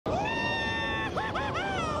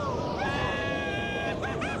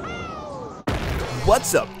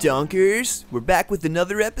What's up, Donkers? We're back with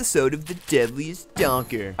another episode of the Deadliest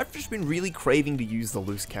Donker. I've just been really craving to use the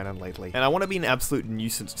loose cannon lately, and I want to be an absolute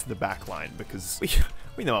nuisance to the backline because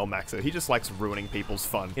we know elmaxo. He just likes ruining people's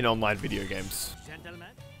fun in online video games. Gentlemen.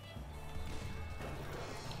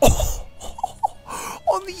 Oh!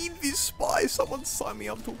 On the Invis Spy, someone signed me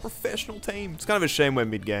up to a professional team. It's kind of a shame we're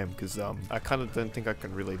mid-game because I kind of don't think I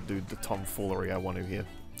can really do the tomfoolery I want to here,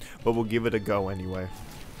 but we'll give it a go anyway.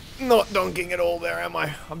 Not donking at all there, am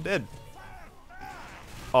I? I'm dead.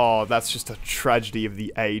 Oh, that's just a tragedy of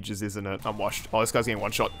the ages, isn't it? I'm washed. Oh, this guy's getting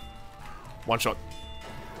one shot. One shot.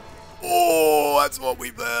 Oh, that's what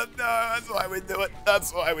we learned. No, that's why we do it.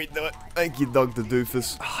 That's why we do it. Thank you, Dr.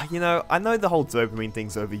 Doofus. You know, I know the whole dopamine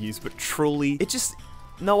thing's overused, but truly, it just...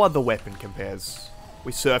 no other weapon compares.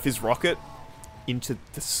 We surf his rocket into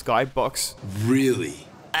the skybox. Really?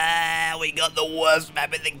 We got the worst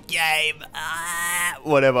map in the game.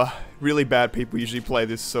 Whatever. Really bad people usually play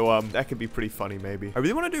this, so that could be pretty funny maybe. I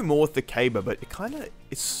really want to do more with the Caber, but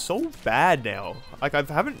it's so bad now. Like, I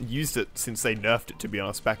haven't used it since they nerfed it, to be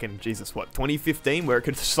honest, back in, Jesus, what, 2015, where it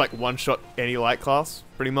could just, like, one-shot any light class,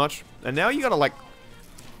 pretty much. And now you gotta, like,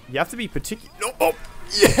 you have to be particular. No, oh,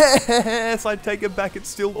 yes, I take it back. It's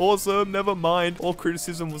still awesome. Never mind. All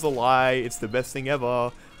criticism was a lie. It's the best thing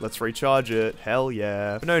ever. Let's recharge it. Hell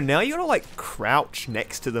yeah. But no, now you gotta like crouch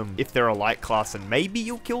next to them if they're a light class, and maybe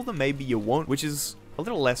you'll kill them, maybe you won't, which is a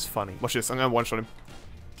little less funny. Watch this. I'm gonna one-shot him.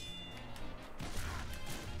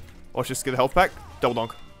 Watch this. Get the health pack. Double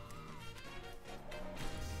donk.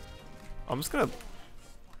 I'm just gonna...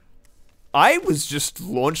 I was just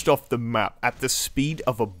launched off the map at the speed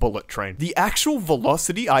of a bullet train. The actual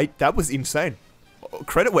velocity, that was insane.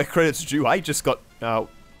 Credit where credit's due. I just got,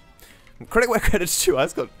 credit where credit's due. I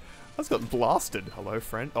just got blasted. Hello,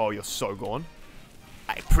 friend. Oh, you're so gone.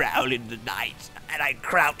 I prowl in the night, and I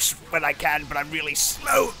crouch when I can, but I'm really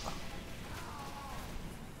slow.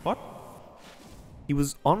 What? He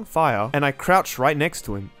was on fire, and I crouched right next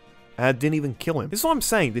to him. And I didn't even kill him. This is what I'm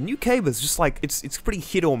saying. The new Caber's just like, it's pretty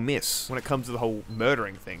hit or miss when it comes to the whole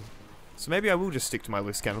murdering thing. So maybe I will just stick to my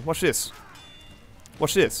loose cannon. Watch this.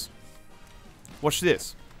 Watch this. Watch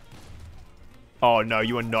this. Oh no,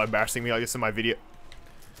 you are not embarrassing me like this in my video.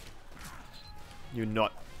 You're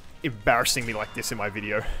not embarrassing me like this in my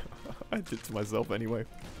video. I did it to myself anyway.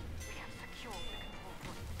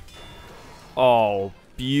 Oh,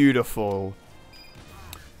 beautiful.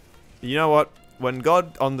 You know what? When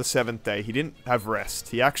God, on the 7th day, he didn't have rest.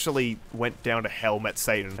 He actually went down to hell, met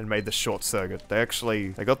Satan, and made the short circuit. They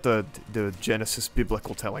got the Genesis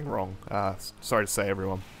biblical telling wrong. Sorry to say,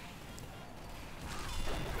 everyone.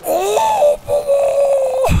 Oh!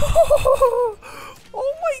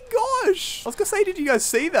 Oh my gosh! I was gonna say, did you guys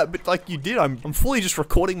see that? But like you did, I'm fully just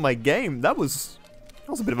recording my game. That was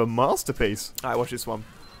a bit of a masterpiece. Alright, watch this one.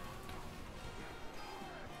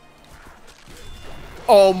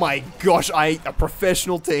 Oh my gosh, a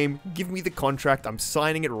professional team. Give me the contract. I'm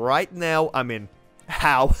signing it right now. I'm in.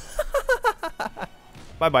 How?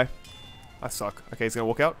 Bye-bye. I suck. Okay, he's gonna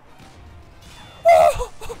walk out.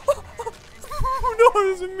 Oh! No,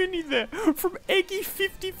 there's a mini there. From Eggy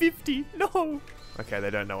 50/50. No. Okay, they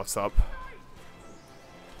don't know what's up.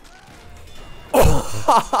 Oh.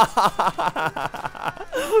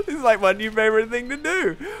 This is like my new favorite thing to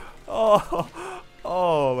do.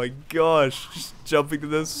 Oh my gosh, just jumping to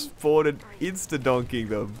the spawn and insta-donking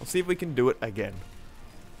them. Let's see if we can do it again.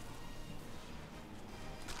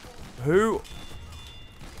 Who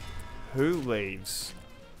leaves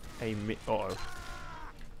a uh-oh.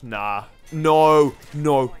 Nah. No.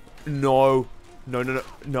 No. No. No, no, no.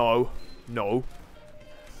 No. No.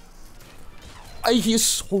 I hear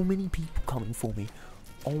so many people coming for me.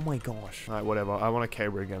 Oh my gosh. Alright, whatever. I want a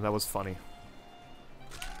Caber again. That was funny.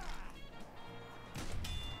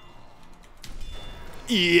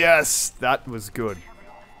 Yes, that was good.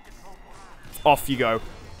 Off you go.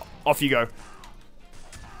 Off you go.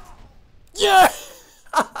 Yeah!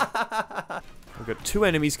 We've got 2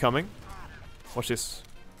 enemies coming. Watch this.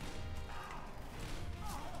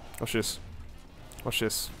 Watch this. Watch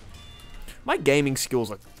this. My gaming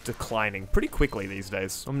skills are declining pretty quickly these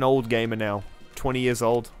days. I'm an old gamer now. 20 years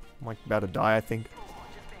old. I'm like about to die, I think.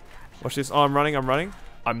 Watch this. Oh, I'm running.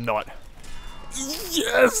 I'm not.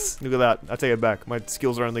 Yes! Look at that. I take it back. My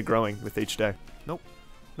skills are only growing with each day. Nope.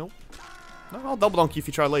 Nope. No, I'll double donk you if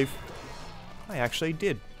you try to leave. I actually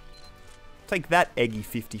did. Take that, Eggy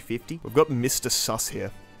 50/50. We've got Mr. Sus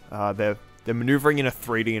here. They're maneuvering in a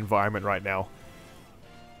 3D environment right now.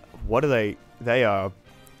 What are they? They're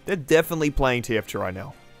definitely playing TF2 right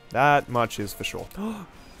now. That much is for sure.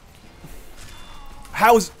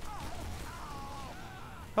 How's...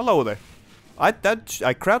 How low are they?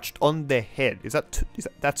 I crouched on their head.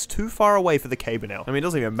 That's too far away for the caber now. I mean, it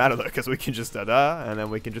doesn't even matter though, because we can just da-da, and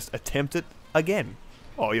then we can just attempt it again.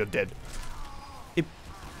 Oh, you're dead.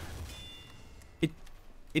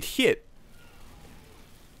 It hit.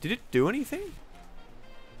 Did it do anything?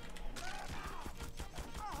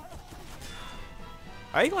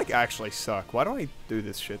 I like actually suck. Why do I do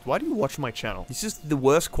this shit? Why do you watch my channel? This is the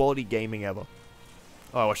worst quality gaming ever.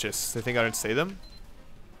 Oh, watch this. They think I don't see them?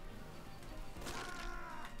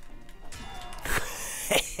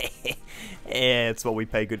 Yeah, it's what we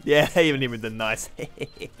pay good. Yeah, even the nice.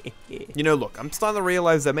 You know, look, I'm starting to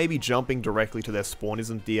realize that maybe jumping directly to their spawn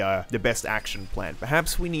isn't the best action plan.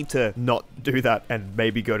 Perhaps we need to not do that and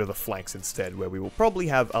maybe go to the flanks instead, where we will probably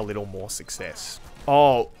have a little more success.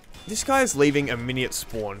 Oh, this guy's leaving a mini at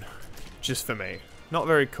spawn just for me. Not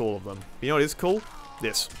very cool of them. You know what is cool?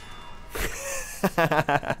 This.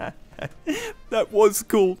 That was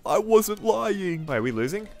cool. I wasn't lying. Wait, are we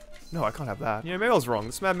losing? No, I can't have that. You know, maybe I was wrong.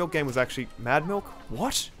 This Mad Milk game was actually... Mad Milk?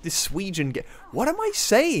 What? This Sweden game... What am I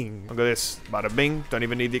saying? Look at this. Bada bing. Don't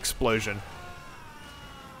even need the explosion.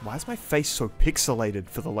 Why is my face so pixelated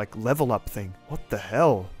for the, like, level up thing? What the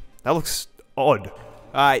hell? That looks odd.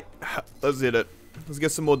 Alright, let's hit it. Let's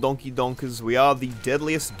get some more Donkey Donkers. We are the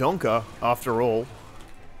Deadliest Donker, after all.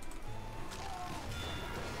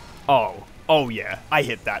 Oh. Oh yeah, I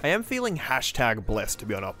hit that. I am feeling hashtag blessed to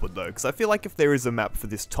be on Upward though, because I feel like if there is a map for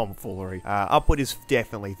this tomfoolery, Upward is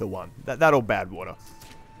definitely the one. That or Badwater.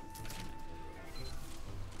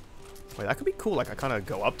 Wait, that could be cool, like I kind of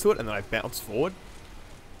go up to it and then I bounce forward.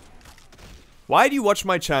 Why do you watch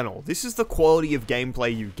my channel? This is the quality of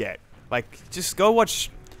gameplay you get. Like, just go watch,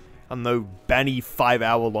 I don't know, Banny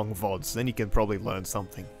 5-hour-long VODs, then you can probably learn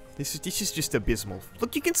something. This is just abysmal.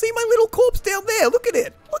 Look, you can see my little corpse down there. Look at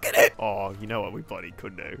it. Look at it. Oh, you know what we bloody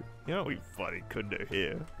could do. You know what we bloody could do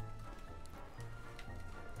here.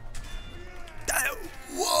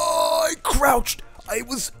 Whoa, I crouched. I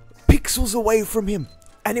was pixels away from him.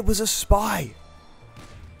 And it was a spy.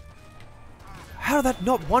 How did that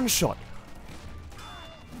not one-shot?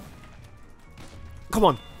 Come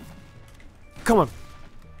on. Come on.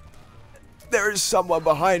 There is someone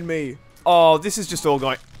behind me. Oh, this is just all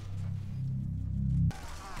going...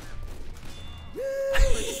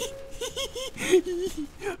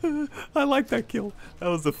 I like that kill. That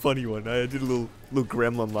was a funny one. I did a little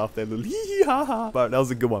gremlin laugh there, little hee ha ha. But that was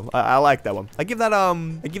a good one. I like that one. I give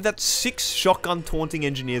that 6 shotgun taunting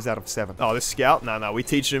engineers out of 7. Oh, this scout? No, we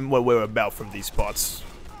teach him what we're about from these spots.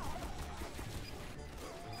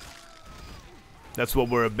 That's what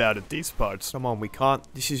we're about at these parts. Come on, we can't.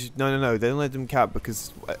 This is no. They don't let them cap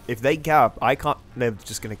because if they cap, I can't. They're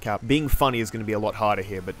just gonna cap. Being funny is gonna be a lot harder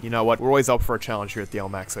here. But you know what? We're always up for a challenge here at the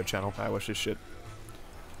elmaxo channel. I watch this shit.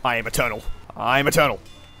 I am eternal. I am eternal.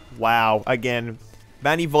 Wow. Again,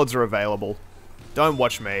 Banny VODs are available. Don't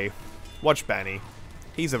watch me. Watch Banny.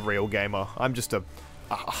 He's a real gamer. I'm just a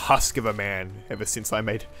husk of a man ever since I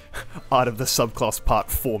made Art of the Subclass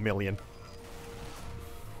Part 4 million.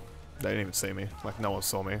 They didn't even see me. Like, no one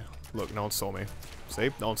saw me. Look, no one saw me. See?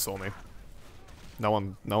 No one saw me. No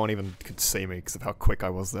one even could see me because of how quick I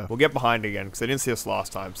was there. We'll get behind again because they didn't see us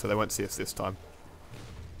last time, so they won't see us this time.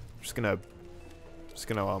 Just gonna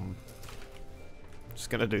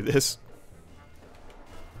do this.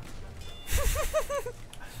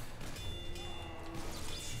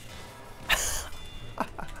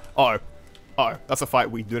 Oh, that's a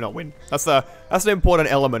fight we do not win. That's an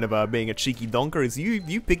important element of being a cheeky donker is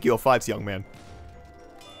you pick your fights, young man.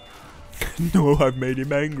 No, I've made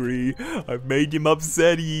him angry. I've made him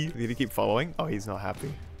upsetty. Did he keep following? Oh, he's not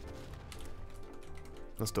happy.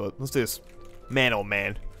 Let's do it. Let's do this. Man, oh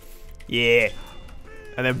man. Yeah.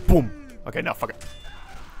 And then boom. Okay, now fuck it.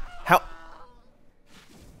 How?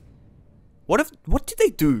 What did they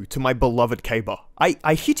do to my beloved Caber?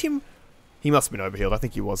 I hit him. He must have been overhealed. I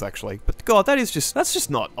think he was actually. But God, that's just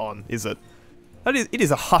not on, is it? It is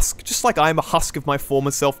a husk. Just like I'm a husk of my former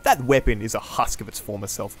self, that weapon is a husk of its former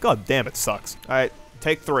self. God damn, it sucks. Alright,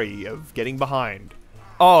 take 3 of getting behind.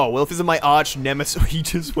 Oh, well, if this is my arch nemesis, he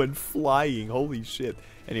just went flying. Holy shit.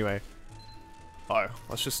 Anyway. Oh,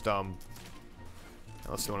 let's just,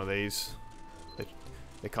 let's do one of these.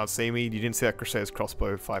 They can't see me. You didn't see that Crusader's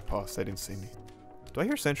crossbow 5 pass. They didn't see me. Do I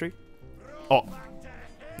hear a sentry? Oh.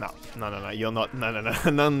 No, you're not.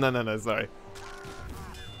 No, sorry.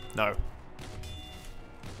 No.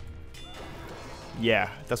 Yeah,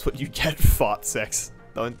 that's what you get, fart sex.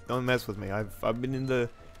 Don't mess with me. I've been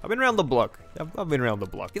around the block. I've been around the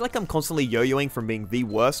block. I feel like I'm constantly yo-yoing from being the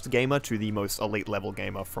worst gamer to the most elite level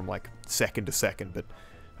gamer from like second to second, but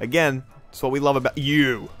again, it's what we love about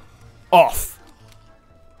you. Off.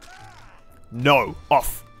 No.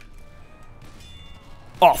 Off.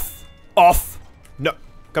 Off. Off. No.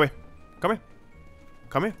 Come here. Come here.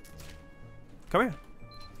 Come here. Come here.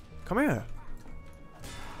 Come here.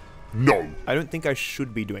 No. I don't think I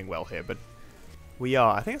should be doing well here, but we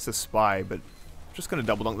are. I think it's a spy, but I'm just gonna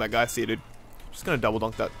double dunk that guy. See you, dude. Just gonna double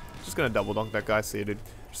dunk that. Just gonna double dunk that guy. See you, dude.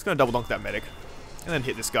 Just gonna double dunk that medic. And then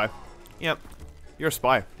hit this guy. Yep. You're a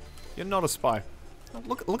spy. You're not a spy.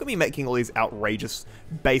 Look at me making all these outrageous,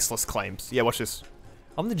 baseless claims. Yeah, watch this.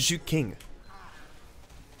 I'm the Duke King.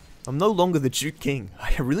 I'm no longer the Duke King.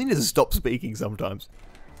 I really need to stop speaking sometimes.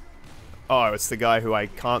 Oh, it's the guy who I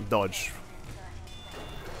can't dodge.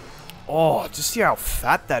 Oh, just see how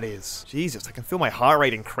fat that is. Jesus, I can feel my heart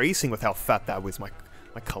rate increasing with how fat that was. My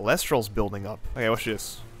cholesterol's building up. Okay, watch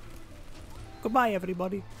this. Goodbye,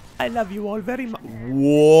 everybody. I love you all very much.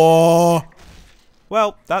 Whoa.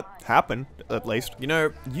 Well, that happened, at least. You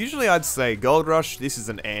know, usually I'd say Gold Rush, this is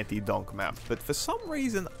an anti-donk map. But for some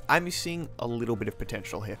reason, I'm seeing a little bit of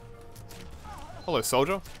potential here. Hello,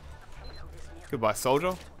 soldier. Goodbye,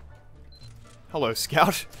 soldier. Hello,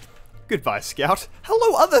 scout. Goodbye, scout.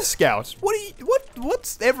 Hello, other scouts.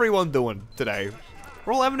 What's everyone doing today?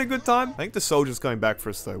 We're all having a good time. I think the soldier's coming back for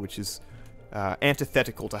us though, which is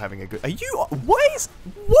antithetical to having a good. Are you? What is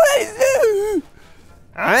it?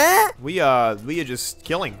 Huh? We are just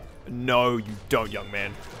killing. No, you don't, young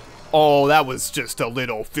man. Oh, that was just a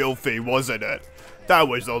little filthy, wasn't it? That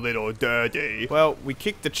was a little dirty. Well, we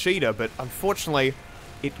kicked the cheetah, but unfortunately,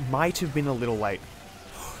 it might have been a little late.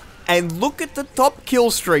 And look at the top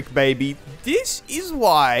kill streak, baby. This is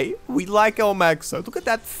why we like elmaxo. Look at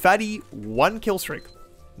that fatty 1 kill streak.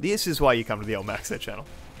 This is why you come to the elmaxo channel.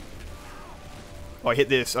 Oh, I hit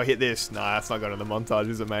this. I hit this. Nah, that's not going to the montage,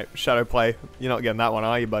 is it, mate? Shadow play. You're not getting that one,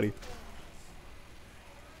 are you, buddy?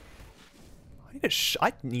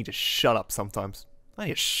 I need to shut up sometimes. I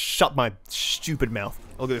need to shut my stupid mouth.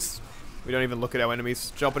 Look at this. We don't even look at our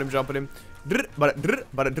enemies. Jump at him, jump at him. It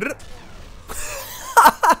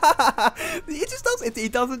just does.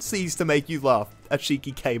 It doesn't cease to make you laugh. A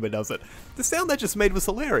cheeky gamer does it. The sound that just made was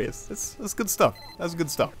hilarious. That's good stuff. That's good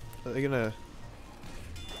stuff. Are they gonna?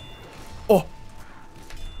 Oh!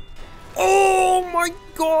 Oh my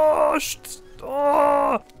gosh!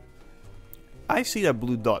 Oh! I see that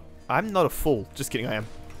blue dot. I'm not a fool. Just kidding. I am.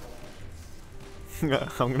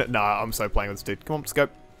 Nah, I'm so playing with this dude. Come on, let's go.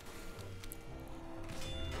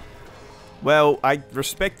 Well, I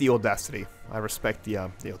respect the audacity. I respect the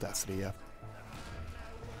audacity, yeah.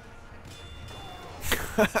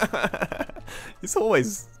 It's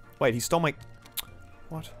always... Wait, he stole my...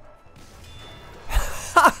 What?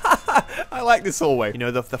 I like this hallway. You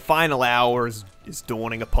know, the final hour is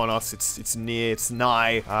dawning upon us. It's near, it's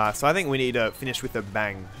nigh. So I think we need to finish with a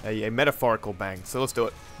bang. A metaphorical bang. So let's do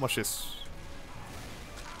it. Watch this.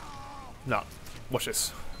 No. Watch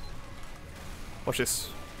this. Watch this.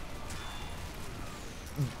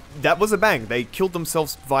 That was a bang. They killed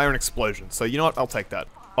themselves via an explosion. So you know what? I'll take that.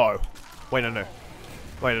 Oh. Wait, no.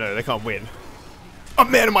 Wait, no, they can't win. I'm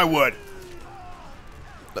a man of my word!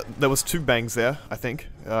 There was 2 bangs there, I think.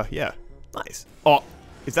 Yeah. Nice. Oh,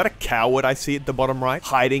 is that a coward I see at the bottom right?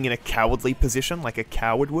 Hiding in a cowardly position like a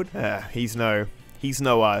coward would? He's no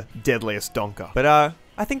Deadliest Donker. But,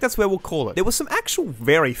 I think that's where we'll call it. There was some actual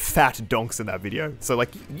very fat donks in that video. So,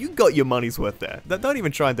 like, you got your money's worth there. Don't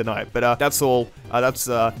even try and deny it. But, that's all. That's,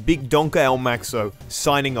 Big Donker elmaxo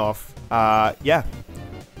signing off. Yeah.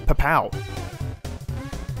 Pa-pow.